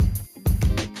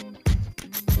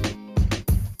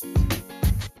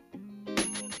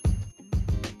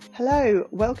Hello,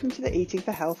 welcome to the Eating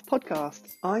for Health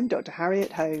podcast. I'm Dr.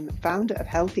 Harriet Home, founder of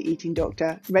Healthy Eating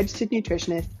Doctor, registered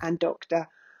nutritionist and doctor.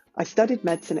 I studied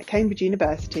medicine at Cambridge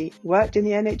University, worked in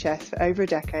the NHS for over a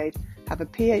decade, have a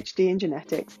PhD in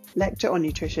genetics, lecture on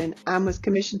nutrition, and was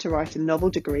commissioned to write a novel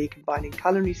degree combining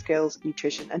culinary skills,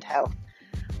 nutrition and health.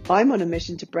 I'm on a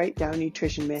mission to break down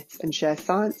nutrition myths and share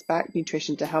science-backed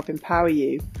nutrition to help empower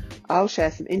you. I'll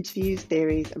share some interviews,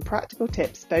 theories and practical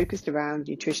tips focused around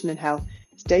nutrition and health.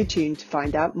 Stay tuned to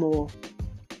find out more.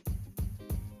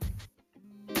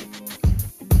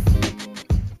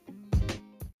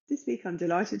 This week I'm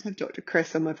delighted to have Dr.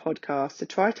 Chris on my podcast to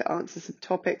try to answer some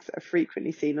topics that are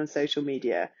frequently seen on social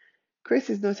media.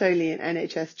 Chris is not only an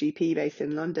NHS GP based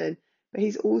in London, but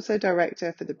he's also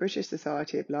director for the British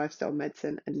Society of Lifestyle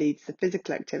Medicine and leads the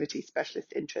Physical Activity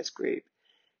Specialist Interest Group.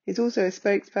 He's also a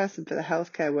spokesperson for the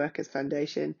Healthcare Workers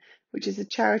Foundation, which is a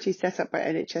charity set up by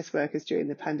NHS workers during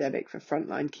the pandemic for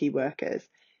frontline key workers.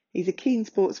 He's a keen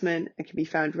sportsman and can be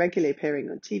found regularly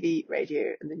appearing on TV,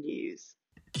 radio and the news.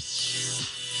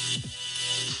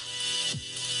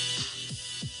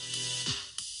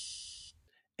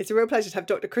 It's a real pleasure to have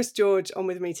Dr. Chris George on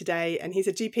with me today, and he's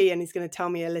a GP and he's going to tell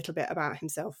me a little bit about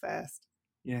himself first.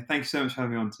 Yeah, thanks so much for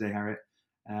having me on today, Harriet.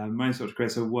 My name's Dr.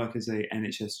 Chris. I work as a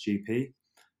NHS GP.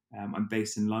 I'm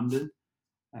based in London.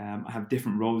 I have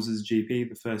different roles as a GP.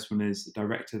 The first one is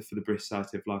director for the British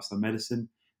Society of Lifestyle Medicine.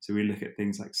 So we look at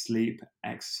things like sleep,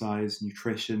 exercise,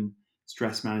 nutrition,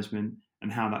 stress management,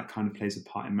 and how that kind of plays a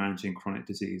part in managing chronic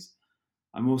disease.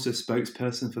 I'm also a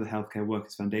spokesperson for the Healthcare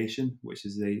Workers Foundation, which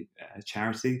is a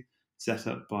charity set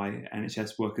up by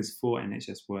NHS workers for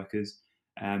NHS workers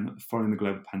following the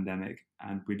global pandemic.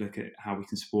 And we look at how we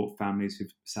can support families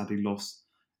who've sadly lost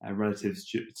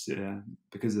relatives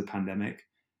because of the pandemic.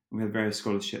 And we have various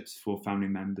scholarships for family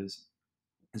members,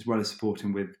 as well as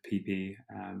supporting with PPE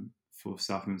for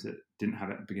staff members that didn't have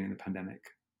it at the beginning of the pandemic.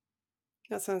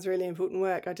 That sounds really important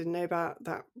work. I didn't know about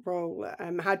that role.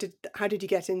 How did you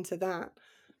get into that?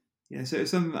 Yeah, so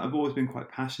it's something that I've always been quite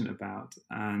passionate about,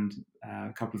 and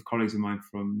a couple of colleagues of mine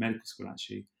from medical school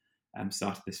actually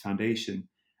started this foundation,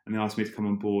 and they asked me to come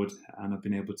on board, and I've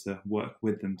been able to work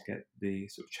with them to get the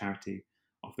sort of charity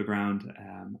off the ground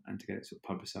and to get it sort of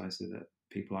publicised so that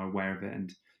people are aware of it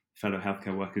and fellow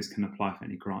healthcare workers can apply for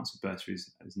any grants or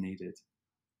bursaries as needed.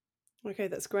 Okay,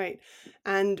 that's great.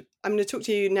 And I'm going to talk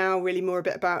to you now really more a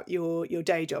bit about your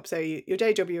day job. So your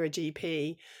day job, you're a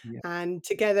GP, Yeah. and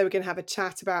together we're going to have a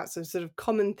chat about some sort of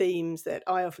common themes that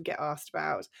I often get asked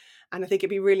about. And I think it'd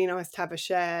be really nice to have a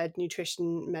shared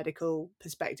nutrition medical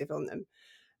perspective on them.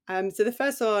 So the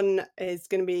first one is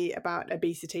going to be about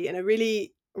obesity, and I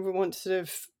really want to sort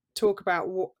of talk about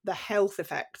what the health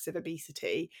effects of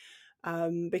obesity,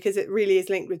 because it really is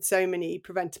linked with so many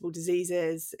preventable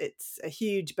diseases. It's a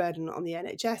huge burden on the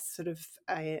NHS,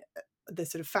 the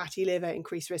sort of fatty liver,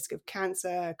 increased risk of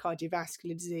cancer,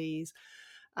 cardiovascular disease.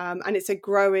 And it's a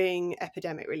growing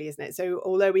epidemic, really, isn't it? So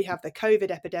although we have the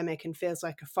COVID epidemic and feels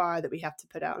like a fire that we have to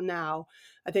put out now,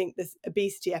 I think this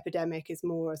obesity epidemic is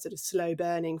more a sort of slow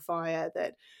burning fire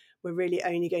that we're really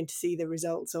only going to see the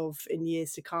results of in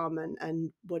years to come,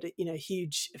 and what a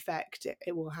huge effect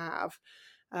it will have.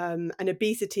 And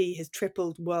obesity has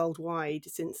tripled worldwide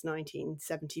since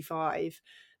 1975.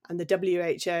 And the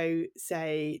WHO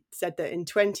said that in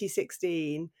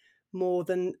 2016, more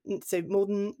than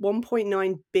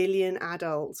 1.9 billion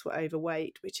adults were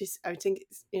overweight, which is, I think,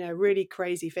 really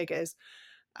crazy figures.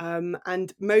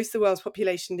 And most of the world's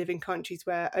population live in countries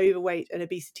where overweight and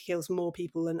obesity kills more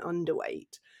people than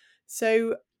underweight.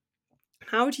 So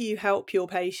how do you help your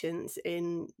patients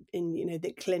in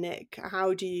the clinic?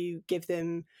 How do you give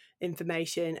them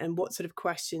information, and what sort of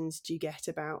questions do you get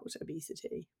about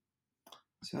obesity?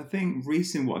 So I think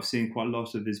recently what I've seen quite a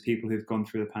lot of is people who've gone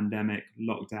through the pandemic,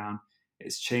 lockdown.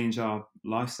 It's changed our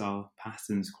lifestyle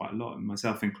patterns quite a lot,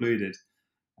 myself included.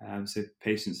 So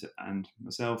patients and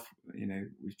myself,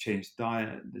 we've changed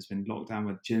diet. There's been lockdown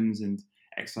where gyms and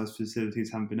exercise facilities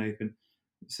haven't been open.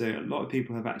 So a lot of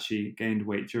people have actually gained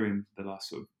weight during the last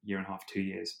sort of year and a half, 2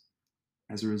 years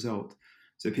as a result.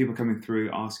 So people coming through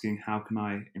asking, how can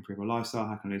I improve my lifestyle?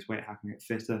 How can I lose weight? How can I get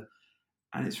fitter?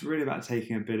 And it's really about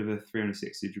taking a bit of a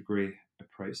 360-degree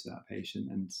approach to that patient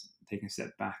and taking a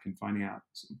step back and finding out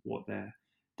sort of what their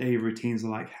daily routines are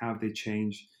like, how they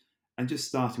change, and just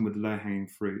starting with low-hanging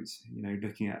fruits,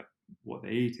 looking at what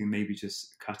they're eating, maybe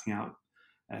just cutting out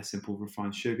simple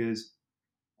refined sugars,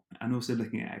 and also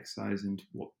looking at exercise and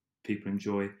what people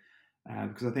enjoy.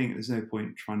 Because I think there's no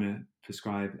point trying to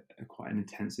prescribe quite an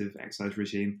intensive exercise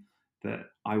regime that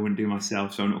I wouldn't do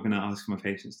myself, so I'm not going to ask my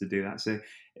patients to do that. So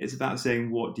it's about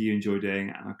saying, what do you enjoy doing?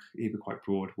 And I keep it quite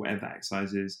broad, whatever that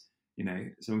exercise is.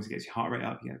 as long as it gets your heart rate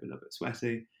up, you get a little bit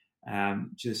sweaty.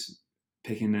 Just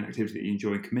picking an activity that you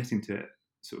enjoy and committing to it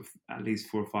sort of at least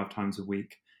 4 or 5 times a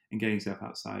week and getting yourself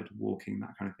outside, walking,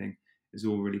 that kind of thing is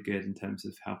all really good in terms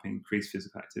of helping increase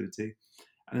physical activity.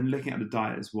 And then looking at the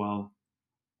diet as well,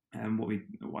 and what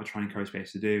I try and encourage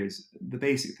patients to do is the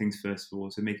basic things first of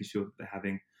all. So making sure that they're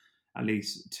having at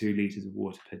least 2 litres of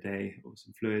water per day or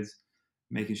some fluids,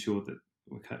 making sure that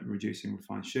we're reducing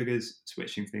refined sugars,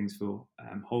 switching things for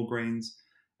whole grains,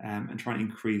 and trying to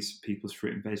increase people's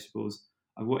fruit and vegetables.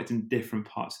 I've worked in different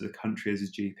parts of the country as a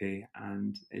GP,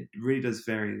 and it really does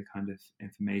vary the kind of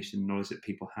information, knowledge that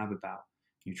people have about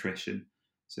nutrition.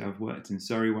 So I've worked in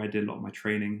Surrey, where I did a lot of my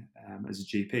training as a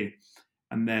GP,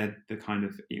 and there the kind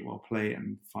of eat well plate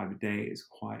and 5 a day is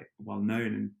quite well known,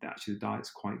 and actually the diet's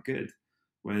quite good.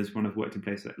 Whereas when I've worked in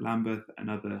places like Lambeth and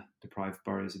other deprived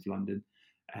boroughs of London,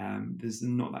 there's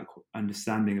not that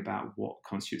understanding about what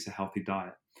constitutes a healthy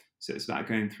diet. So it's about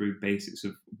going through basics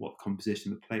of what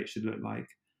composition of the plate should look like,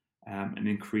 and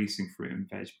increasing fruit and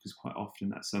veg, because quite often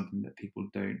that's something that people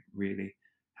don't really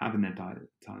have in their diet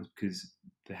at times, because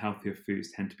the healthier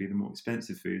foods tend to be the more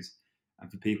expensive foods.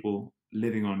 And for people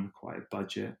living on quite a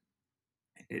budget,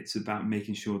 it's about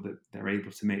making sure that they're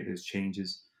able to make those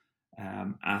changes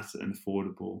at an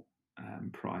affordable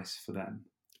price for them.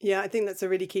 Yeah, I think that's a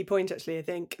really key point, actually. I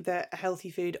think that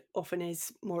healthy food often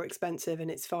is more expensive,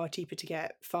 and it's far cheaper to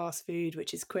get fast food,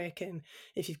 which is quick. And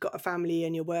if you've got a family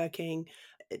and you're working,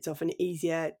 it's often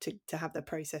easier to have the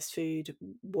processed food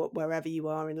wherever you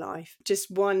are in life.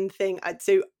 Just one thing.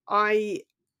 So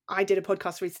I did a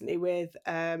podcast recently with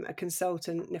a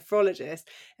consultant nephrologist,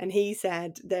 and he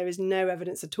said there is no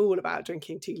evidence at all about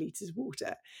drinking 2 litres of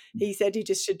water. He said you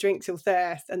just should drink till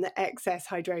thirst, and the excess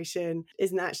hydration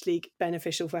isn't actually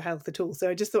beneficial for health at all. So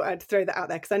I just thought I'd throw that out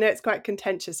there, because I know it's quite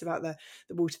contentious about the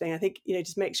water thing. I think,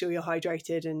 just make sure you're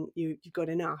hydrated and you've got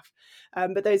enough.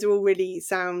 But those are all really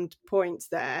sound points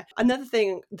there. Another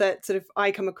thing that sort of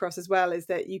I come across as well is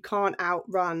that you can't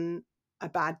outrun a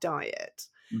bad diet.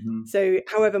 Mm-hmm. So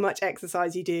however much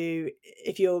exercise you do,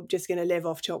 if you're just going to live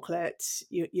off chocolate,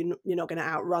 you're not going to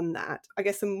outrun that. I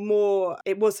guess it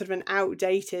was sort of an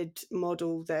outdated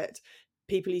model that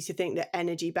people used to think that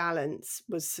energy balance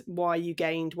was why you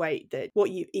gained weight, that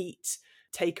what you eat,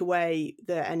 take away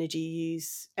the energy you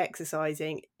use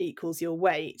exercising, equals your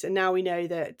weight. And now we know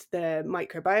that the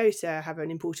microbiota have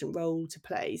an important role to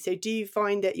play. So do you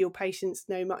find that your patients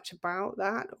know much about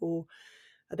that, or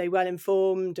are they well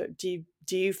informed?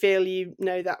 Do you feel you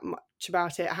know that much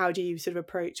about it? How do you sort of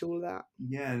approach all of that?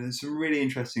 Yeah, there's some really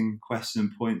interesting questions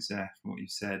and points there from what you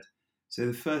said. So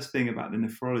the first thing about the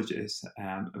nephrologist,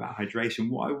 about hydration,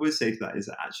 what I would say to that is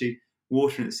that actually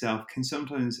water in itself can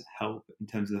sometimes help in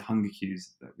terms of the hunger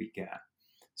cues that we get.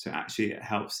 So actually it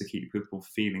helps to keep people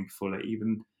feeling fuller.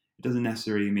 Even it doesn't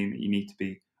necessarily mean that you need to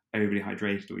be overly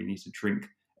hydrated or you need to drink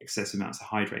excessive amounts of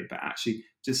hydrate, but actually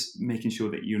just making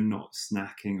sure that you're not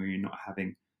snacking or you're not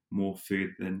having more food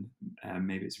than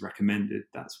maybe it's recommended.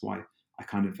 That's why I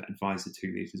kind of advise the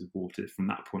 2 litres of water from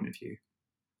that point of view.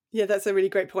 Yeah, that's a really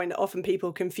great point. Often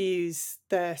people confuse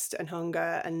thirst and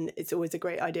hunger, and it's always a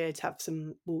great idea to have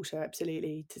some water,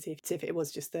 absolutely, to see if it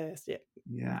was just thirst. Yeah.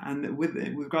 Yeah, and with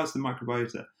regards to the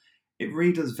microbiota, it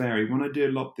really does vary. When I do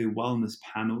a lot of the wellness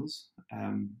panels,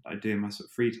 I do in my sort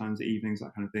of free times, evenings,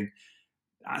 that kind of thing.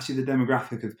 Actually, the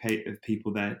demographic of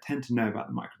people there tend to know about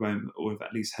the microbiome or have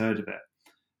at least heard of it.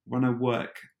 When I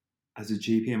work as a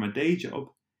GP in my day job,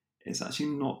 it's actually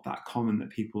not that common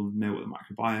that people know what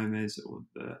the microbiome is or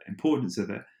the importance of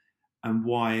it, and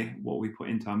why what we put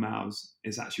into our mouths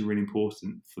is actually really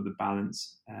important for the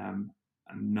balance and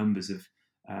numbers of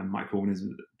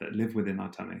microorganisms that live within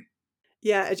our tummy.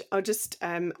 Yeah, I'll just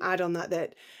add on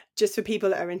that just for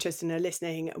people that are interested and are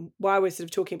listening, while we're sort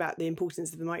of talking about the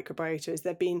importance of the microbiota, is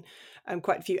there have been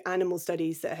quite a few animal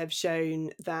studies that have shown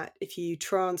that if you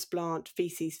transplant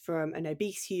feces from an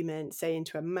obese human, say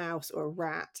into a mouse or a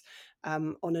rat,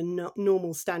 on a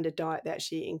normal standard diet, they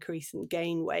actually increase and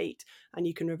gain weight. And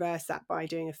you can reverse that by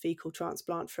doing a fecal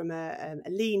transplant from a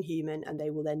lean human, and they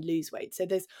will then lose weight. So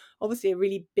there's obviously a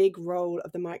really big role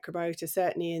of the microbiota,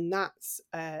 certainly in that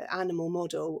animal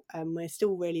model. We're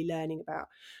still really learning about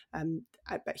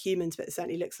humans, but it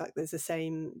certainly looks like there's the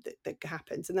same that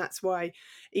happens. And that's why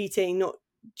eating not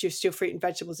just your fruit and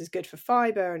vegetables is good for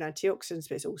fiber and antioxidants,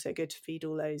 but it's also good to feed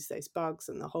all those bugs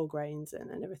and the whole grains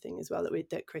and everything as well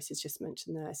that Chris has just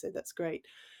mentioned there. So that's great.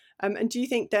 And do you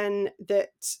think then that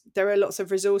there are lots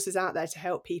of resources out there to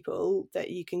help people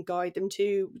that you can guide them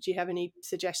to? Do you have any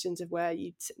suggestions of where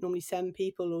you normally send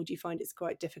people, or do you find it's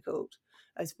quite difficult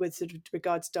as with sort of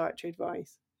regards to dietary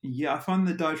advice? Yeah, I find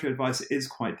the dietary advice is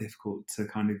quite difficult to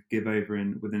kind of give over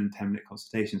within a 10-minute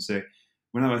consultation. So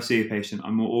whenever I see a patient,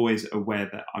 I'm always aware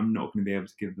that I'm not going to be able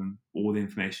to give them all the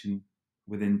information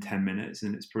within 10 minutes,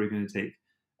 and it's probably going to take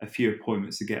a few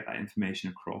appointments to get that information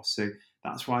across. So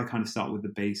that's why I kind of start with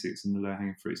the basics and the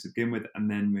low-hanging fruits to begin with, and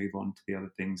then move on to the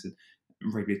other things and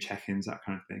regular check-ins, that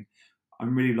kind of thing.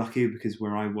 I'm really lucky because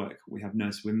where I work, we have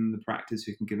nurse women in the practice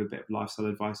who can give a bit of lifestyle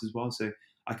advice as well. So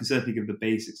I can certainly give the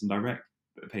basics and direct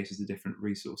patients to different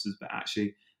resources, but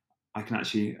actually I can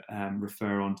actually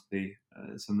refer on to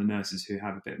some of the nurses who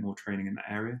have a bit more training in that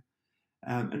area.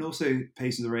 And also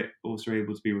patients are also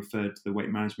able to be referred to the weight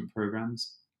management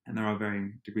programs, and there are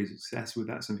varying degrees of success with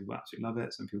that. Some people absolutely love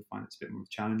it, some people find it's a bit more of a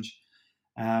challenge.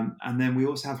 And then we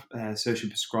also have social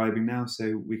prescribing now,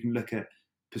 so we can look at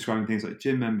prescribing things like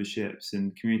gym memberships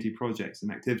and community projects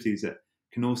and activities that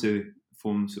can also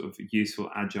form sort of useful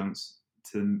adjuncts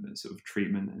to sort of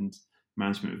treatment and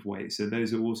management of weight. So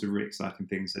those are also really exciting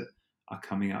things that are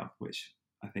coming up, which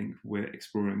I think we're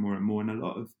exploring more and more. And a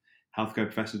lot of healthcare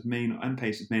professionals and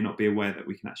patients may not be aware that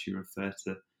we can actually refer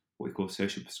to what we call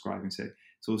social prescribing. So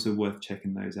it's also worth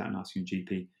checking those out and asking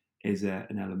GP, is there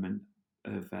an element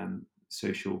of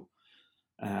social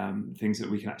things that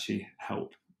we can actually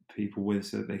help people with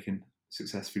so that they can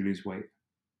successfully lose weight.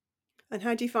 And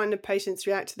how do you find the patients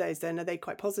react to those then? Are they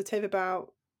quite positive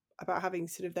about having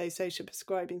sort of those social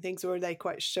prescribing things, or are they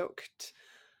quite shocked?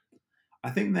 I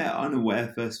think they're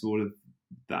unaware, first of all, of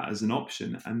that as an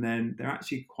option, and then they're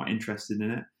actually quite interested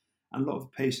in it. And a lot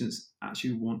of patients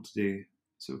actually want to do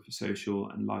sort of social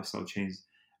and lifestyle changes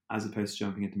as opposed to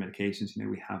jumping into medications. You know,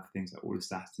 we have things like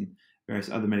orlistat and various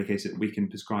other medications that we can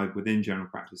prescribe within general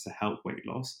practice to help weight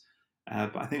loss.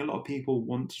 But I think a lot of people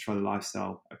want to try the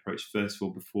lifestyle approach first of all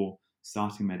before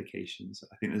starting medications.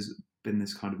 I think there's been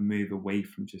this kind of move away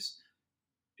from just,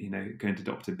 going to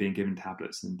doctor, being given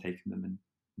tablets and taking them and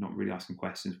not really asking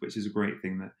questions, which is a great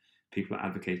thing that people are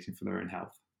advocating for their own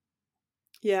health.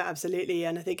 Yeah, absolutely.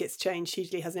 And I think it's changed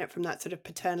hugely, hasn't it, from that sort of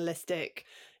paternalistic,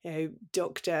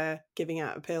 doctor giving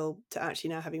out a pill to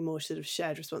actually now having more sort of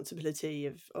shared responsibility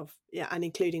of and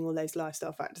including all those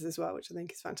lifestyle factors as well, which I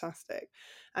think is fantastic.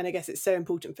 And I guess it's so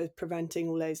important for preventing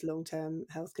all those long-term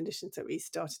health conditions that we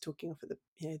started talking off at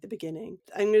the beginning.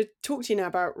 I'm going to talk to you now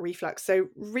about reflux. So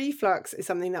reflux is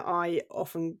something that I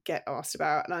often get asked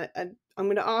about, and I'm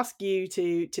going to ask you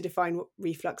to define what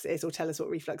reflux is, or tell us what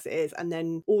reflux is, and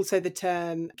then also the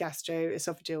term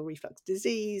gastroesophageal reflux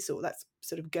disease, or that's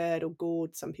sort of GERD or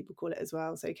GORD, some people call it as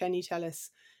well. So can you tell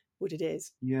us what it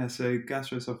is? Yeah, so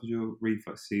gastroesophageal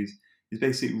reflux disease is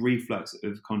basically reflux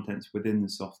of contents within the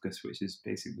esophagus, which is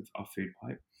basically our food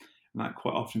pipe. And that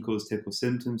quite often causes typical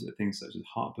symptoms of things such as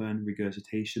heartburn,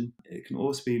 regurgitation. It can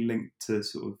also be linked to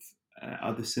sort of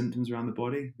other symptoms around the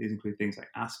body. These include things like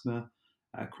asthma,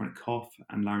 chronic cough,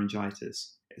 and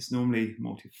laryngitis. It's normally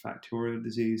multifactorial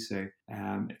disease, so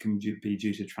it can be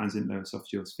due to transient lower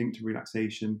esophageal sphincter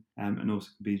relaxation, and also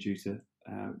can be due to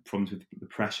problems with the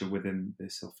pressure within the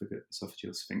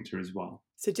esophageal sphincter as well.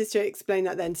 So just to explain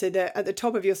that then, so at the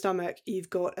top of your stomach, you've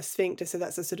got a sphincter, so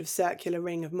that's a sort of circular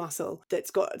ring of muscle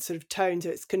that's got a sort of tone, so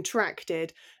it's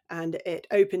contracted and it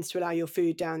opens to allow your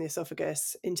food down the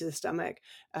esophagus into the stomach,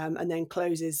 and then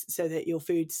closes so that your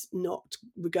food's not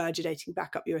regurgitating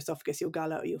back up your esophagus, your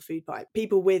gullet, or your food pipe.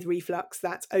 People with reflux,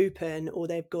 that's open, or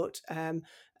they've got an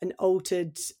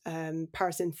altered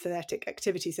parasympathetic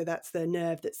activity, so that's the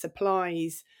nerve that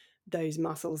supplies those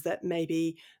muscles that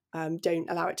maybe don't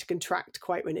allow it to contract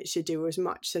quite when it should do, or as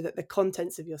much, so that the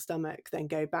contents of your stomach then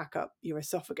go back up your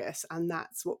esophagus, and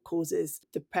that's what causes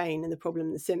the pain and the problem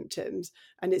and the symptoms.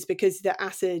 And it's because the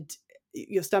acid,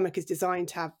 your stomach is designed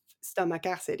to have stomach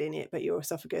acid in it, but your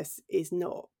esophagus is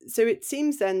not. So it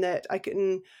seems then that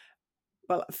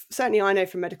certainly I know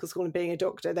from medical school and being a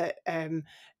doctor that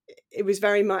it was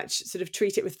very much sort of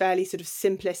treat it with fairly sort of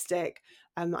simplistic,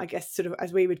 I guess sort of,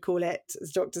 as we would call it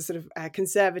as doctors, sort of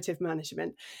conservative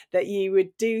management, that you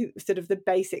would do sort of the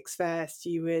basics first.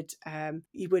 You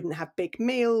wouldn't have big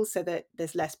meals so that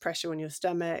there's less pressure on your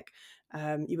stomach.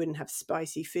 You wouldn't have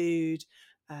spicy food.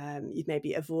 You'd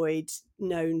maybe avoid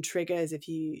known triggers if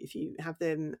you have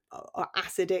them, or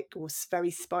acidic or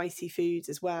very spicy foods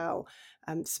as well.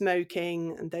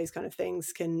 Smoking and those kind of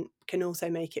things can also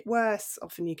make it worse.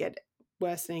 Often you get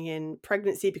worsening in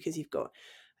pregnancy because you've got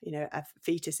a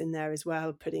fetus in there as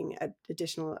well, putting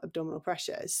additional abdominal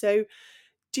pressure. So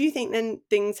do you think then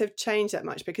things have changed that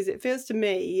much? Because it feels to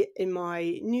me in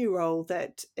my new role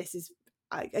that this is,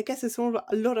 I guess, there's sort of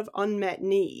a lot of unmet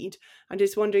need. I'm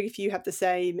just wondering if you have the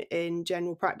same in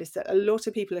general practice, that a lot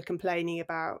of people are complaining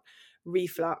about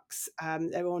reflux.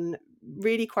 They're on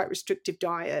really quite restrictive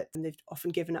diet, and they've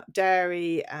often given up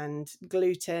dairy and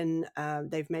gluten.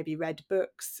 They've maybe read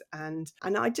books, and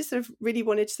I just sort of really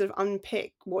wanted to sort of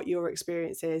unpick what your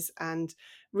experience is, and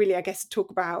really, I guess,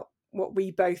 talk about what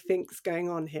we both think is going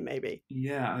on here, maybe.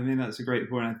 Yeah, I mean, that's a great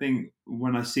point. I think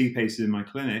when I see patients in my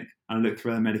clinic and I look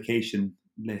through their medication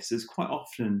list, there's quite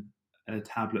often a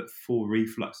tablet for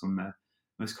reflux on there.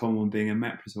 Most common one being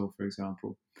omeprazole, for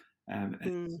example.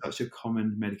 It's such a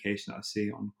common medication that I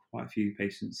see on quite a few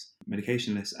patients'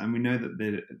 medication lists, and we know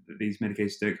that these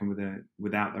medications don't come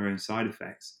without their own side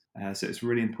effects. So it's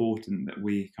really important that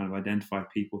we kind of identify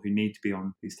people who need to be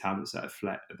on these tablets that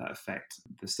affect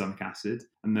the stomach acid,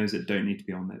 and those that don't need to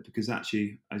be on it. Because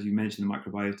actually, as you mentioned, the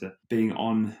microbiota, being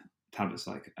on tablets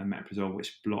like omeprazole,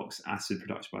 which blocks acid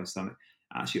production by the stomach,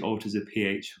 actually alters the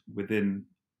pH within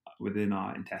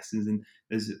our intestines, and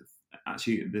there's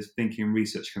thinking and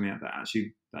research coming out that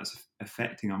actually that's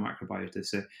affecting our microbiota.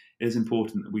 So it is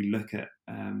important that we look at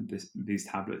these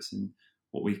tablets and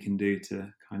what we can do to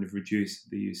kind of reduce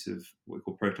the use of what we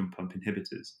call proton pump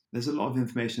inhibitors. There's a lot of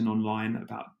information online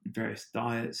about various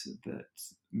diets that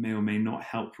may or may not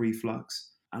help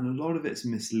reflux, and a lot of it's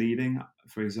misleading.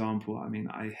 For example, I mean,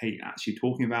 I hate actually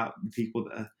talking about the people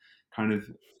that are kind of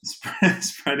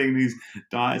spreading these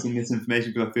diets and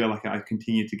misinformation, because I feel like I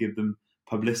continue to give them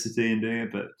publicity in doing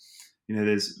it. But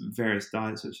there's various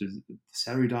diets such as the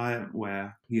celery diet,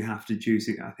 where you have to juice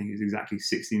it. I think it's exactly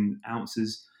 16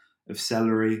 ounces of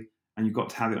celery, and you've got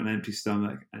to have it on an empty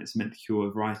stomach, and it's meant to cure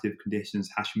a variety of conditions,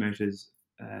 Hashimoto's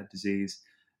disease,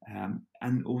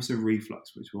 and also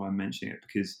reflux, which is why I'm mentioning it,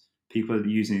 because people are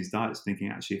using these diets thinking,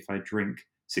 actually, if I drink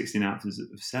 16 ounces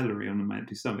of celery on an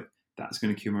empty stomach, that's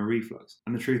going to cure my reflux.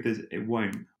 And the truth is, it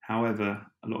won't. However,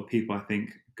 a lot of people, I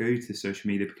think, go to social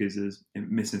media because there's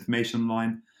misinformation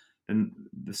online, and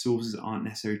the sources aren't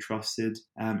necessarily trusted.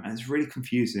 And it's really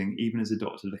confusing, even as a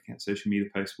doctor, looking at social media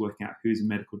posts, working out who's a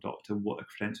medical doctor, what the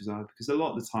credentials are, because a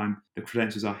lot of the time the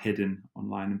credentials are hidden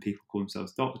online and people call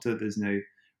themselves doctor. There's no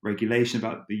regulation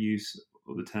about the use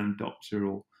of the term doctor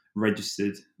or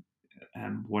registered,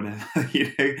 whatever. You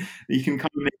can kind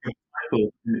of make a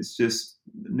title, and it's just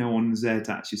no one's there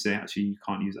to actually say, actually, you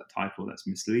can't use that title, that's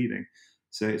misleading.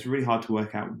 So it's really hard to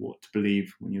work out what to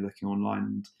believe when you're looking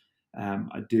online. And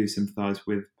I do sympathise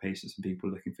with patients and people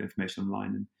looking for information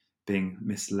online and being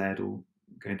misled or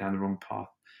going down the wrong path.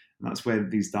 And that's where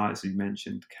these diets that you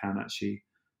mentioned can actually,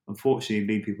 unfortunately,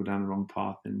 lead people down the wrong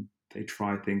path, and they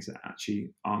try things that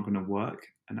actually aren't going to work,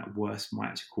 and at worst might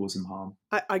actually cause them harm.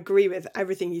 I agree with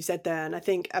everything you said there. And I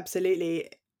think absolutely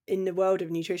in the world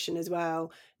of nutrition as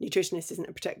well, nutritionist isn't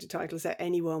a protected title. So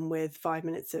anyone with 5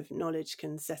 minutes of knowledge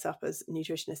can set up as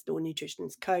nutritionist or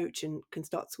nutritionist coach and can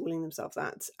start calling themselves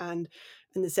that. And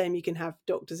the same, you can have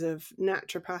doctors of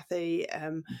naturopathy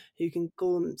who can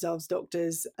call themselves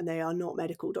doctors, and they are not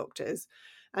medical doctors.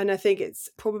 And I think it's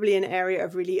probably an area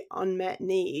of really unmet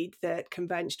need that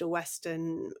conventional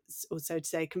Western, or so to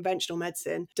say, conventional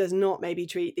medicine does not maybe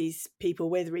treat these people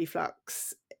with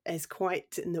reflux as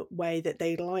quite in the way that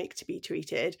they'd like to be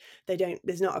treated.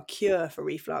 There's not a cure for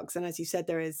reflux. And as you said,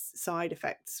 there is side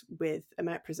effects with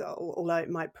omeprazole, although it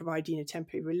might provide,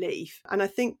 temporary relief. And I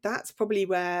think that's probably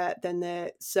where then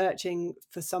they're searching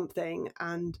for something.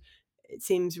 And it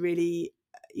seems really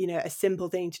a simple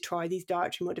thing to try these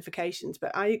dietary modifications.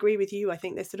 But I agree with you. I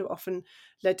think they're sort of often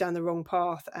led down the wrong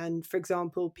path. And for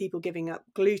example, people giving up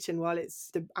gluten, while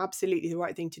it's absolutely the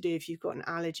right thing to do if you've got an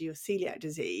allergy or celiac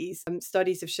disease,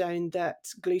 studies have shown that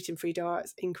gluten-free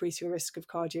diets increase your risk of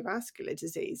cardiovascular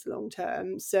disease long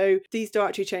term. So these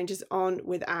dietary changes aren't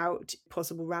without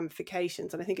possible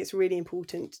ramifications. And I think it's really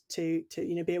important to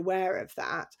be aware of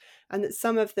that, and that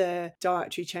some of the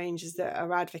dietary changes that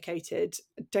are advocated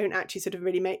don't actually sort of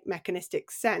really make mechanistic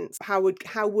sense. How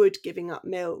would giving up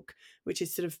milk, which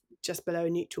is sort of just below a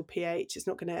neutral pH, it's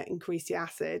not going to increase the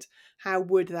acid, how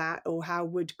would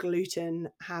gluten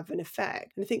have an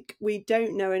effect? And I think we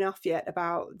don't know enough yet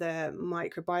about the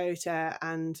microbiota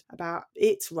and about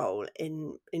its role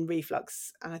in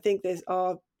reflux. And I think there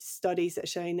are studies that are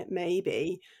showing that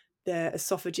maybe the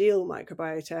esophageal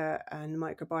microbiota and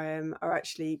microbiome are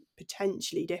actually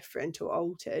potentially different or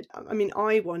altered. I mean,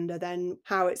 I wonder then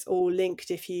how it's all linked.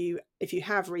 If you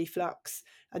have reflux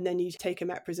and then you take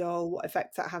omeprazole, what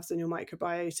effects that has on your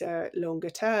microbiota longer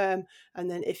term,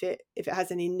 and then if it has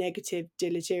any negative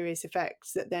deleterious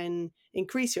effects that then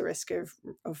increase your risk of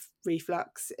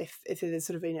reflux, if there's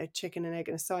sort of chicken and egg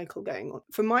and a cycle going on.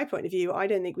 From my point of view, I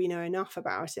don't think we know enough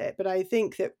about it, but I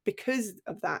think that because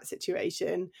of that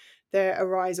situation, there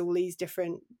arise all these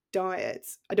different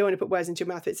diets. I don't want to put words into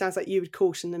your mouth, but it sounds like you would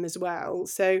caution them as well.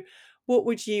 So what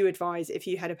would you advise if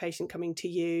you had a patient coming to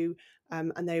you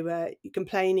and they were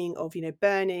complaining of,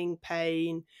 burning,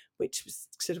 pain, which was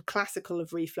sort of classical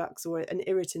of reflux, or an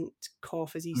irritant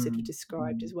cough, as you sort of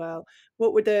described as well?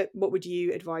 What would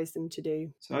you advise them to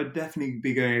do? So I'd definitely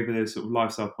be going over those sort of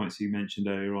lifestyle points you mentioned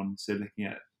earlier on. So looking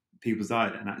at people's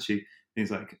diet, and actually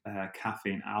things like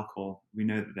caffeine, alcohol, we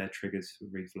know that they're triggers for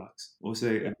reflux.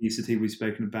 Also, obesity we've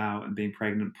spoken about, and being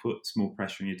pregnant puts more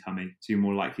pressure on your tummy, so you're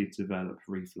more likely to develop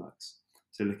reflux.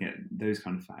 So looking at those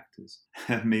kind of factors.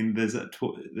 I mean, there's a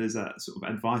sort of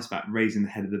advice about raising the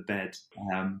head of the bed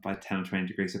by 10 or 20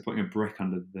 degrees. So putting a brick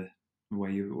under where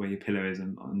your pillow is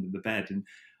and under the bed. And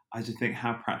I just think,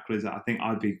 how practical is that? I think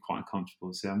I'd be quite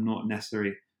uncomfortable. So I'm not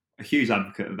necessarily a huge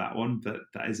advocate of that one, but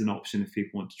that is an option if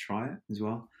people want to try it as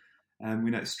well.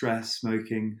 We know stress,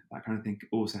 smoking, that kind of thing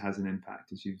also has an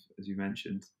impact, as you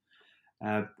mentioned.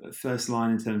 First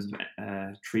line in terms of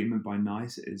treatment by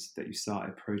NICE is that you start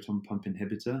a proton pump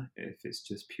inhibitor if it's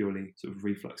just purely sort of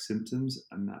reflux symptoms,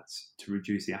 and that's to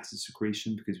reduce the acid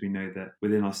secretion, because we know that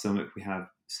within our stomach we have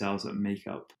cells that make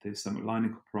up the stomach lining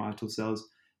called parietal cells.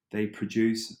 They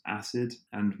produce acid,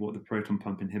 and what the proton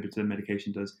pump inhibitor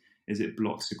medication does is it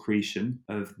blocks secretion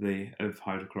of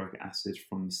hydrochloric acid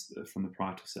from the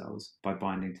parietal cells by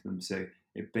binding to them. So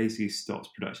it basically stops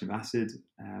production of acid,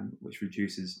 which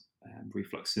reduces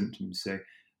reflux symptoms. So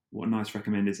what NICE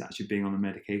recommend is actually being on the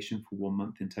medication for 1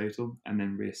 month in total, and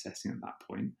then reassessing at that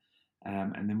point.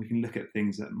 And then we can look at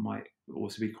things that might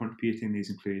also be contributing. These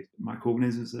include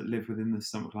microorganisms that live within the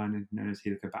stomach lining, known as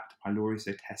Helicobacter pylori,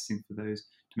 so testing for those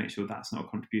to make sure that's not a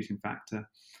contributing factor.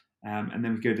 And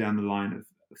then we go down the line of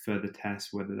further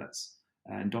tests, whether that's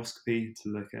endoscopy to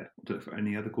look for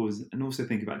any other causes, and also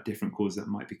think about different causes that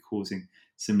might be causing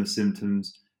similar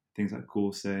symptoms, things like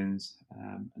gallstones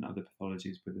and other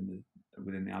pathologies within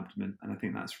the abdomen. And I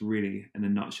think that's really, in a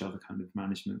nutshell, the kind of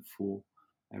management for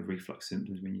reflux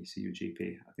symptoms when you see your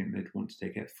GP. I think they'd want to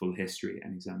take a full history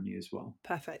and examine you as well.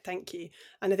 Perfect, thank you.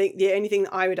 And I think the only thing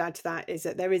that I would add to that is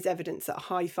that there is evidence that a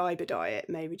high fibre diet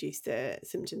may reduce the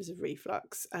symptoms of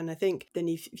reflux. And I think then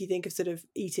if you think of sort of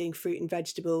eating fruit and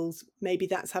vegetables, maybe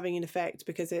that's having an effect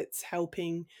because it's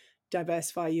helping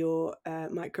diversify your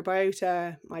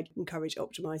microbiota. I'd encourage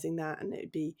optimizing that, and it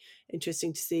would be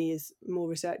interesting to see as more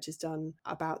research is done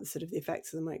about the sort of the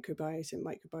effects of the microbiota and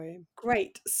microbiome.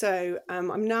 Great. So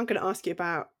I'm now going to ask you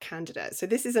about Candida. So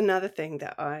this is another thing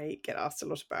that I get asked a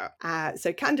lot about.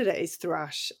 So Candida is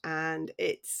thrush, and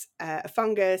it's a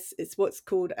fungus. It's what's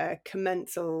called a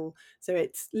commensal. So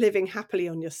it's living happily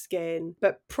on your skin,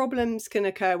 but problems can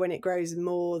occur when it grows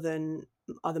more than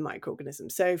other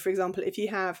microorganisms. So, for example, if you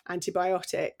have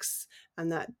antibiotics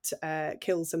and that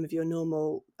kills some of your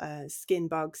normal skin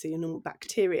bugs, so your normal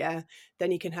bacteria,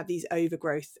 then you can have these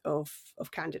overgrowth of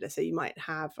Candida. So you might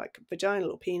have like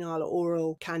vaginal or penile or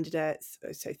oral Candida,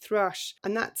 so thrush,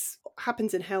 and that's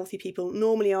happens in healthy people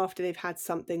normally after they've had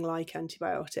something like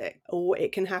antibiotic, or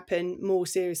it can happen more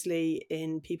seriously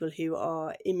in people who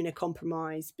are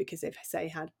immunocompromised because they've, say,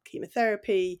 had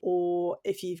chemotherapy, or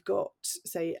if you've got,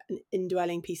 say, an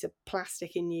indwelling piece of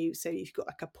plastic in you, so you've got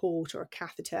like a port or a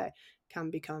catheter, can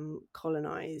become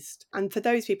colonized. And for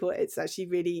those people, it's actually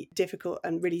really difficult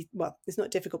and really, well, it's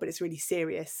not difficult, but it's really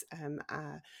serious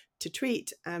to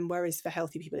treat. Whereas for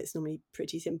healthy people, it's normally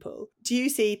pretty simple. Do you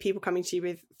see people coming to you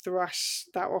with thrush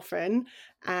that often?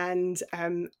 And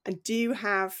do you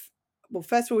have, well,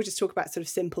 first of all, we'll just talk about sort of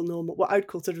simple, normal, what I would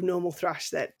call sort of normal thrush.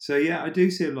 So yeah, I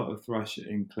do see a lot of thrush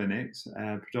in clinics.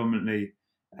 Predominantly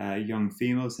young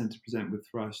females tend to present with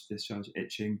thrush, discharge,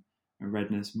 itching, and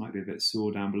redness, might be a bit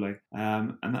sore down below.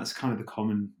 And that's kind of the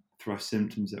common thrush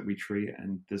symptoms that we treat.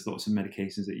 And there's lots of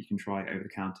medications that you can try over the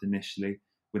counter initially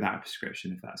without a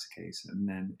prescription, if that's the case. And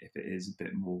then if it is a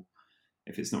bit more,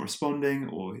 if it's not responding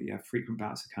or you have frequent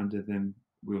bouts of Candida, then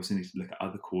we also need to look at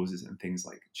other causes and things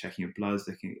like checking your bloods,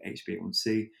 looking at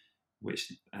HbA1c,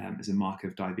 which is a marker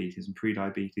of diabetes and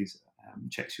pre-diabetes.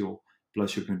 Checks your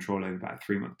blood sugar control over about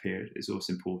a 3-month period is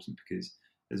also important, because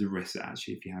there's a risk that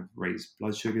actually if you have raised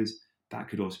blood sugars, that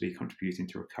could also be contributing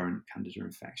to recurrent Candida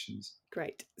infections.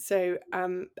 Great. So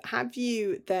have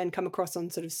you then come across on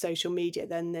sort of social media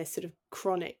then this sort of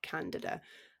chronic Candida?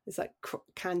 It's like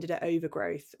Candida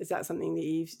overgrowth. Is that something that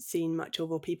you've seen much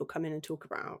of, or people come in and talk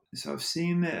about? So I've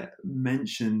seen it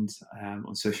mentioned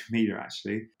on social media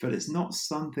actually, but it's not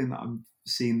something that I'm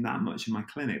seeing that much in my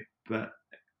clinic. But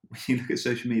when you look at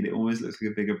social media, it almost looks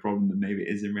like a bigger problem than maybe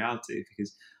it is in reality,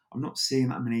 because I'm not seeing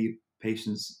that many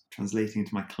patients translating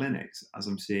into my clinics as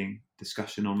I'm seeing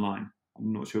discussion online.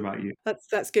 I'm not sure about you.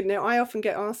 That's good. No, I often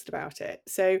get asked about it.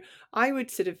 So I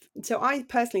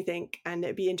personally think, and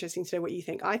it'd be interesting to know what you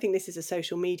think. I think this is a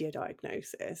social media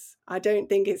diagnosis. I don't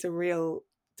think it's a real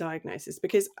diagnosis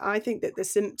because I think that the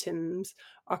symptoms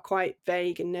are quite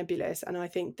vague and nebulous, and I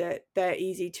think that they're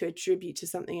easy to attribute to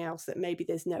something else that maybe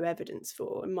there's no evidence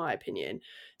for, in my opinion.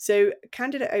 So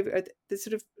candida over, there's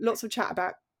sort of lots of chat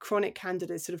about chronic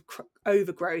candida sort of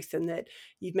overgrowth, and that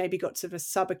you've maybe got sort of a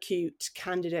subacute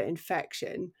candida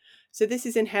infection. So this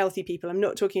is in healthy people. I'm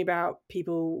not talking about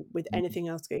people with anything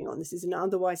else going on. This is in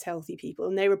otherwise healthy people.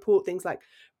 And they report things like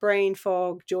brain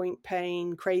fog, joint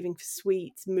pain, craving for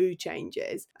sweets, mood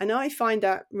changes. And I find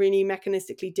that really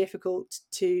mechanistically difficult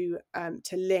to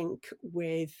link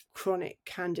with chronic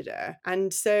candida.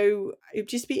 And so it'd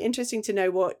just be interesting to know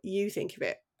what you think of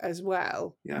it as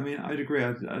well. Yeah, I mean, I'd agree.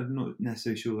 I'm not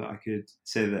necessarily sure that I could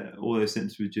say that all those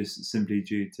symptoms were just simply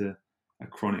due to a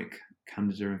chronic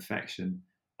candida infection.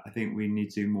 I think we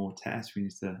need to do more tests. We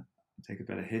need to take a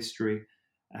better history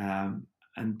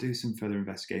and do some further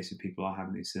investigation if people are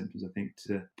having these symptoms. I think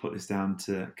to put this down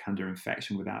to candida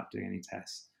infection without doing any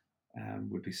tests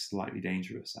would be slightly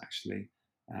dangerous, actually.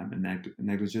 And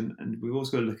negligent. And we've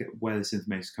also got to look at where this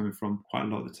information is coming from. Quite a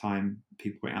lot of the time,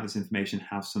 people putting out this information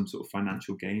have some sort of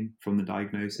financial gain from the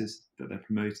diagnosis that they're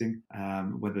promoting,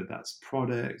 whether that's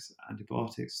products,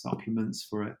 antibiotics, supplements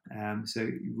for it. So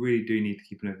you really do need to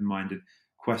keep an open mind and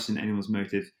question anyone's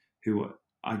motive who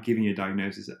are giving you a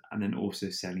diagnosis and then also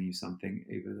selling you something,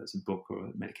 either that's a book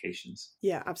or medications.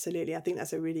 Yeah, absolutely. I think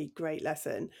that's a really great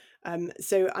lesson. And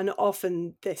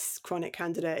often this chronic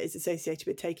candida is associated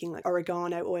with taking like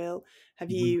oregano oil. Have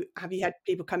you had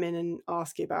people come in and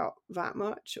ask you about that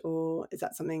much, or is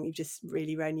that something you've just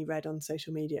really only read on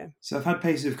social media? So I've had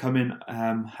patients who've come in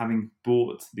having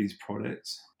bought these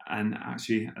products, and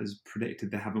actually, as predicted,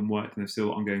 they haven't worked and they've still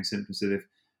got ongoing symptoms. So they've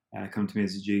come to me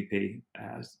as a GP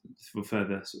for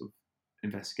further sort of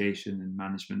investigation and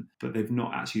management, but they've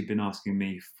not actually been asking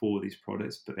me for these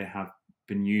products, but they have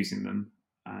been using them,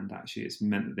 and actually it's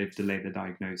meant that they've delayed their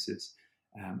diagnosis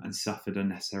and suffered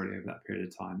unnecessarily over that period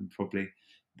of time. And probably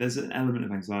there's an element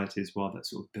of anxiety as well that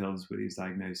sort of builds with these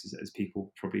diagnoses as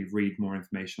people probably read more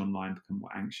information online, become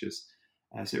more anxious.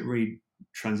 So it really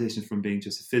transitions from being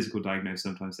just a physical diagnosis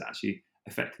sometimes to actually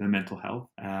affecting their mental health.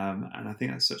 And I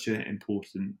think that's such an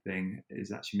important thing,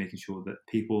 is actually making sure that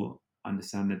people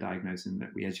understand the diagnosis and that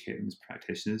we educate them as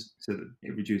practitioners so that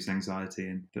it reduces anxiety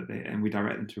and we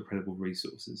direct them to credible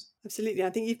resources. Absolutely. I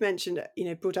think you've mentioned,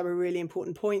 brought up a really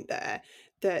important point there,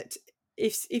 that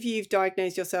if you've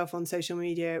diagnosed yourself on social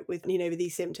media with, with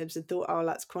these symptoms and thought, oh,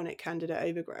 that's chronic candida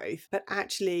overgrowth, but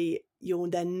actually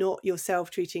you're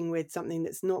self-treating with something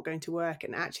that's not going to work,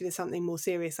 and actually there's something more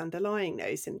serious underlying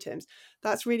those symptoms,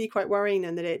 that's really quite worrying,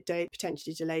 and that it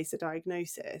potentially delays the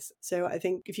diagnosis. So I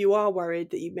think if you are worried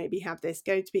that you maybe have this,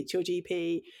 go speak to your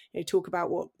GP, talk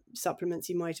about what supplements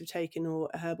you might have taken or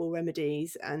herbal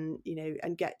remedies, and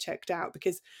and get checked out,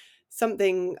 because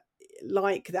something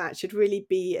like that should really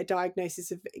be a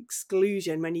diagnosis of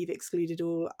exclusion when you've excluded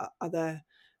all other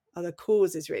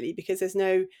causes, really, because there's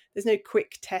no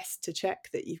quick test to check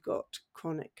that you've got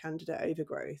chronic candida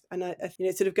overgrowth. And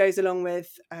it sort of goes along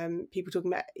with people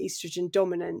talking about estrogen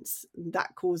dominance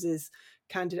that causes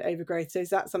candida overgrowth. So is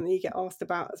that something you get asked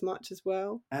about as much as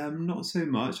well? Not so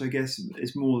much. I guess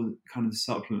it's more kind of the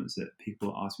supplements that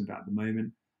people ask me about at the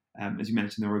moment. As you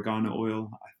mentioned, the oregano oil,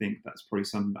 I think that's probably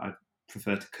something that I'd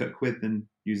prefer to cook with than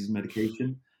use as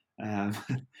medication, to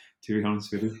be honest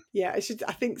with you. Yeah, I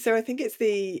think so. I think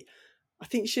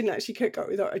you shouldn't actually cook up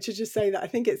with it. I should just say that. I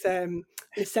think it's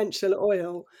essential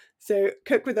oil. So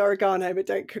cook with oregano, but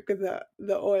don't cook with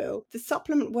the oil. The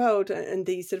supplement world and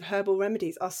these sort of herbal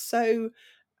remedies are so,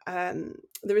 the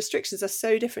restrictions are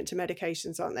so different to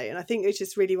medications, aren't they? And I think they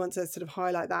just really want to sort of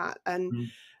highlight that. And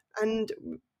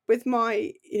with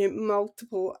my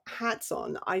multiple hats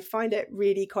on, I find it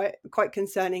really quite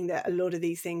concerning that a lot of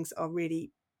these things are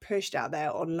really pushed out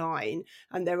there online,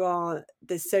 and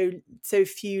there's so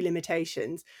few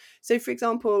limitations. So for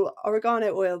example,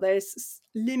 oregano oil, there's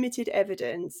limited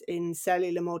evidence in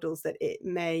cellular models that it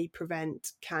may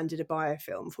prevent candida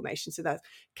biofilm formation, so that's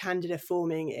candida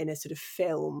forming in a sort of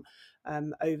film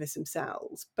over some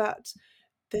cells. But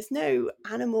there's no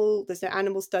animal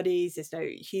studies, there's no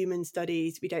human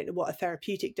studies. We don't know what a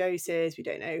therapeutic dose is. We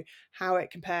don't know how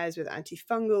it compares with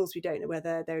antifungals. We don't know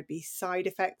whether there would be side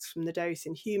effects from the dose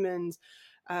in humans.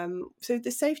 So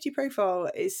the safety profile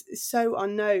is so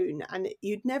unknown, and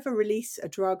you'd never release a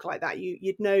drug like that.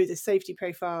 You'd know the safety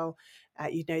profile,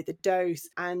 you'd know the dose,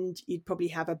 and you'd probably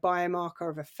have a biomarker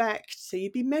of effect. So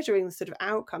you'd be measuring the sort of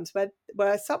outcomes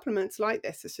where supplements like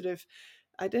this are sort of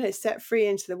I don't know, set free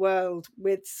into the world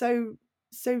with so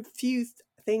few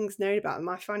things known about them.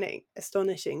 I find it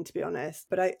astonishing, to be honest.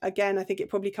 But I think it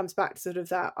probably comes back to sort of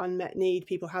that unmet need.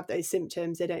 People have those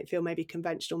symptoms, they don't feel maybe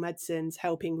conventional medicines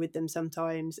helping with them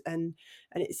sometimes, and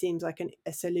it seems like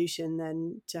a solution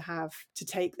then to have to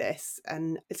take this.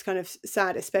 And it's kind of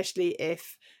sad, especially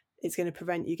if it's going to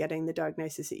prevent you getting the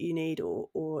diagnosis that you need, or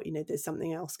there's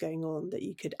something else going on that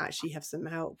you could actually have some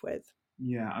help with.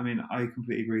 Yeah, I mean, I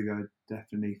completely agree. Though I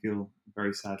definitely feel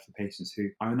very sad for patients who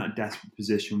are in that desperate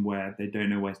position where they don't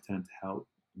know where to turn to help.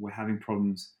 We're having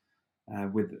problems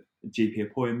with GP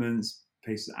appointments,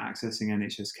 patients accessing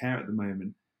NHS care at the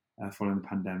moment following the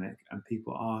pandemic, and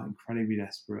people are incredibly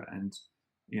desperate. And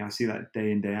I see that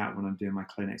day in, day out when I'm doing my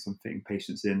clinics. I'm fitting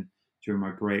patients in during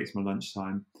my breaks, my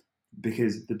lunchtime,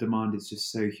 because the demand is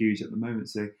just so huge at the moment.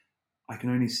 So I can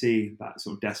only see that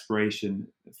sort of desperation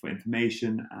for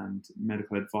information and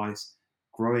medical advice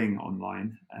growing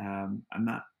online, and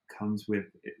that comes with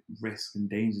risks and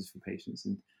dangers for patients.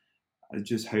 And I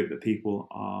just hope that people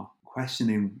are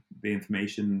questioning the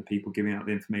information, the people giving out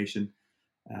the information,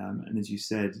 and as you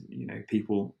said,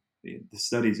 people, the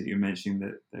studies that you're mentioning,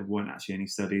 that there weren't actually any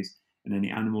studies in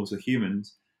any animals or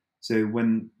humans. So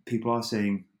when people are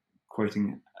saying,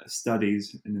 quoting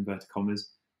studies in inverted commas,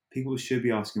 people should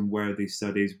be asking, where are these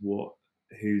studies?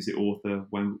 Who's the author?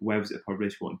 Where was it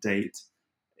published? What date?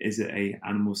 Is it a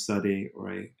animal study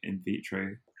or a in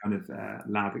vitro kind of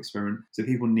lab experiment? So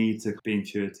people need to be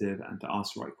intuitive and to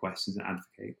ask the right questions and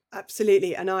advocate.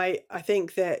 Absolutely, and I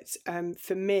think that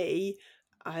for me,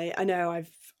 I know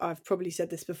I've probably said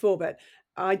this before, but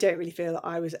I don't really feel that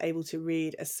I was able to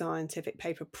read a scientific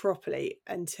paper properly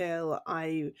until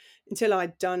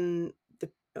I'd done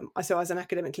so as an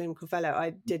academic clinical fellow,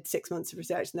 I did 6 months of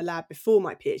research in the lab before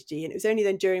my PhD. And it was only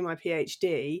then during my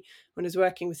PhD, when I was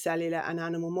working with cellular and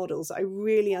animal models, that I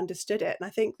really understood it. And I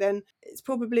think then it's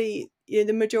probably,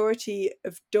 the majority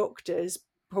of doctors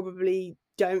probably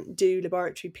don't do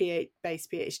laboratory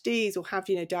based PhDs or have,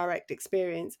 direct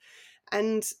experience.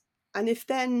 And if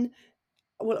then,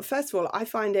 well, first of all, I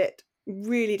find it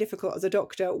really difficult as a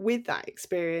doctor with that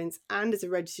experience and as a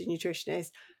registered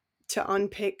nutritionist to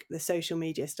unpick the social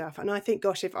media stuff. And I think,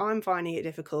 gosh, if I'm finding it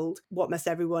difficult, what must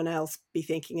everyone else be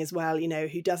thinking as well,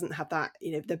 who doesn't have that,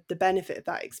 the benefit of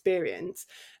that experience.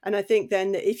 And I think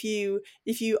then that if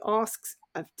you ask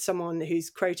someone who's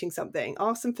quoting something,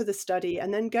 ask them for the study,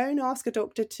 and then go and ask a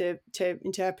doctor to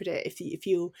interpret it if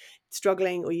you're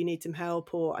struggling or you need some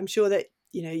help. Or I'm sure that,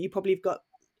 you probably have got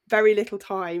very little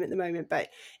time at the moment, but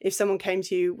if someone came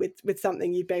to you with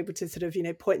something, you'd be able to sort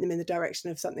of point them in the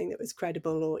direction of something that was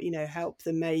credible, or help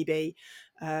them maybe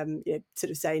sort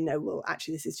of say, no, well,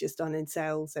 actually this is just done in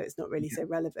cells, so it's not really so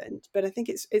relevant. But I think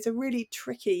it's a really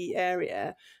tricky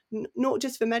area, not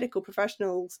just for medical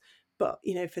professionals, but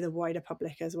for the wider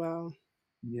public as well.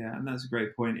 Yeah, and that's a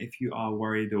great point. If you are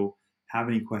worried or have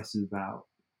any questions about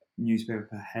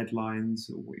newspaper headlines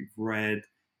or what you've read,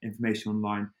 information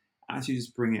online, actually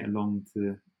just bring it along to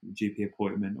the GP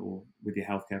appointment or with your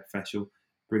healthcare professional.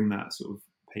 Bring that sort of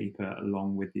paper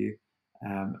along with you,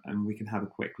 and we can have a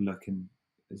quick look and,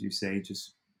 as you say,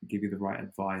 just give you the right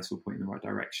advice or point in the right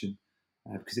direction,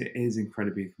 because it is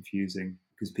incredibly confusing,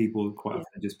 because people quite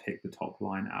often just pick the top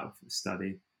line out of the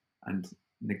study and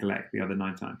neglect the other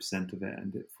 99% of it,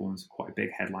 and it forms quite a big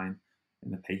headline in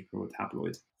the paper or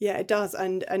tabloid. Yeah, it does.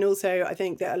 And also I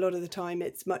think that a lot of the time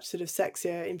it's much sort of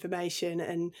sexier information,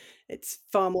 and it's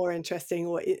far more interesting,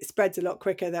 or it spreads a lot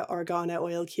quicker, that oregano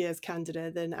oil cures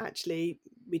candida, than actually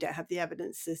we don't have the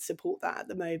evidence to support that at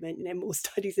the moment. More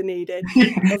studies are needed.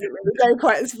 It doesn't really go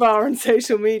quite as far on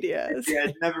social media. Yeah,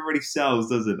 it never really sells,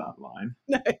 does it, that line?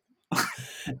 No.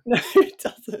 No, it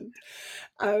doesn't.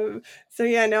 So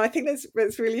yeah, no, I think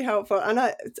that's really helpful. And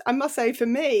I must say, for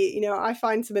me, I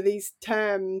find some of these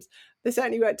terms, they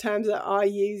certainly weren't terms that I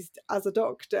used as a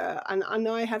doctor, and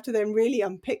I have to then really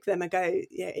unpick them and go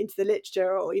into the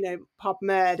literature, or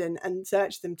PubMed, and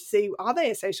search them to see, are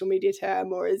they a social media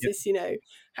term, or is this it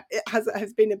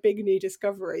has been a big new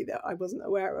discovery that I wasn't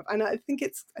aware of. And I think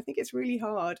it's really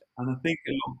hard. And I think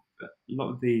a lot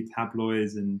of the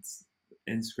tabloids and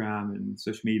Instagram and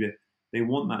social media, they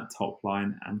want that top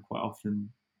line, and quite often,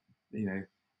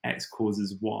 X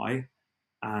causes Y.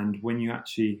 And when you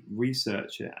actually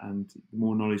research it, and the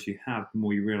more knowledge you have, the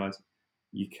more you realize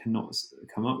you cannot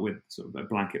come up with sort of a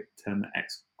blanket term that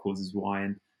X causes Y,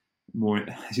 and more,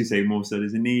 as you say, more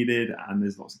studies are needed, and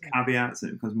there's lots of caveats,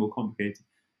 and it becomes more complicated.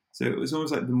 So it was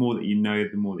almost like the more that you know,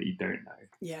 the more that you don't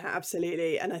know. Yeah,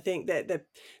 absolutely. And I think that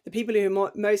the people who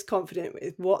are most confident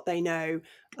with what they know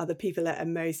are the people that are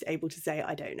most able to say,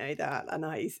 I don't know that. And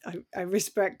I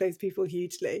respect those people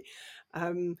hugely.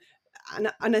 Um,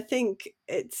 and I think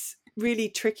it's really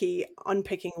tricky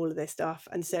unpicking all of this stuff.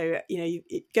 And so, you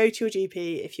go to your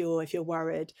GP if you're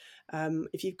worried.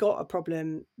 If you've got a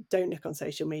problem, don't look on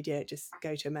social media. Just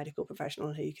go to a medical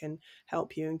professional who can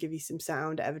help you and give you some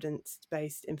sound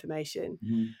evidence-based information.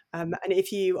 Mm-hmm. And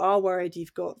if you are worried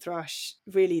you've got thrush,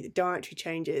 really the dietary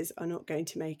changes are not going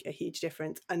to make a huge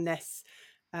difference unless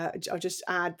I'll just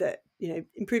add that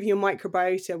improving your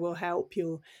microbiota will help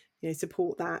your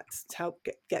support that to help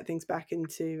get things back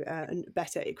into a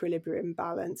better equilibrium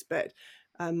balance. But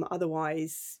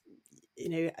otherwise,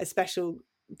 a special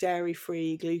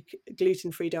dairy-free,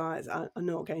 gluten-free diets are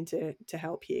not going to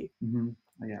help you. Mm-hmm.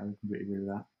 Yeah, I completely agree with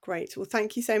that. Great. Well,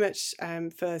 thank you so much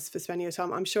for spending your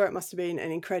time. I'm sure it must have been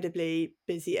an incredibly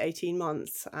busy 18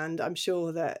 months. And I'm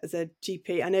sure that as a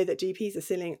GP, I know that GPs are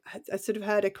seeing, I sort of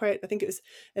heard a quote, I think it was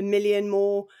 1 million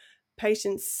more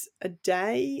patients a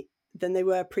day than they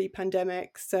were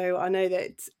pre-pandemic. So I know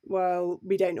that while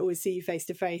we don't always see you face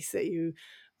to face, that you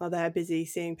are there busy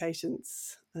seeing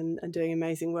patients and doing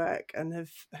amazing work, and have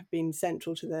been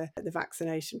central to the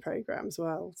vaccination program as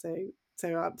well. So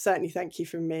certainly thank you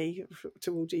from me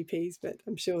to all GPs, but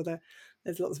I'm sure that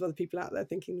there's lots of other people out there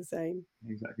thinking the same.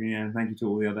 Exactly, yeah. And thank you to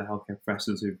all the other healthcare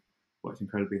professionals who've worked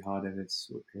incredibly hard over this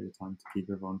sort of period of time to keep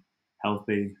everyone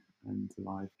healthy and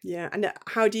alive. Yeah, and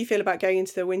how do you feel about going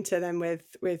into the winter then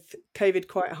with COVID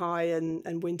quite high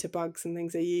and winter bugs and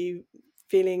things? Are you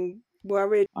feeling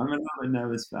worried? I'm a little bit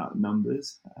nervous about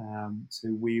numbers, so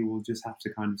we will just have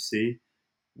to kind of see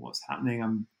what's happening.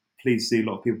 I'm pleased to see a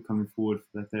lot of people coming forward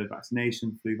for their third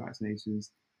vaccination, flu vaccinations.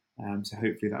 So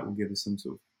hopefully that will give us some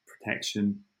sort of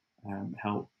protection,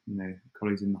 help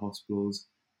colleagues in the hospitals,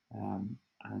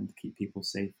 and keep people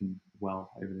safe and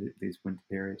well over this winter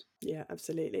period. Yeah,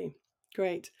 absolutely.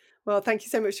 Great. Well, thank you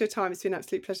so much for your time. It's been an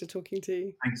absolute pleasure talking to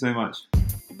you. Thanks so much.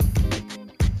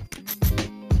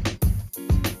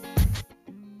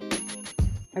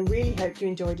 I really hope you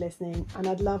enjoyed listening, and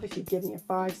I'd love if you'd give me a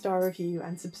 5-star review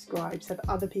and subscribe so that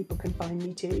other people can find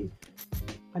me too.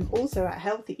 I'm also at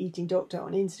Healthy Eating Doctor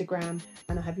on Instagram,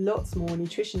 and I have lots more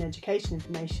nutrition education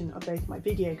information on both my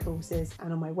video courses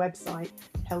and on my website,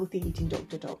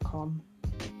 healthyeatingdoctor.com.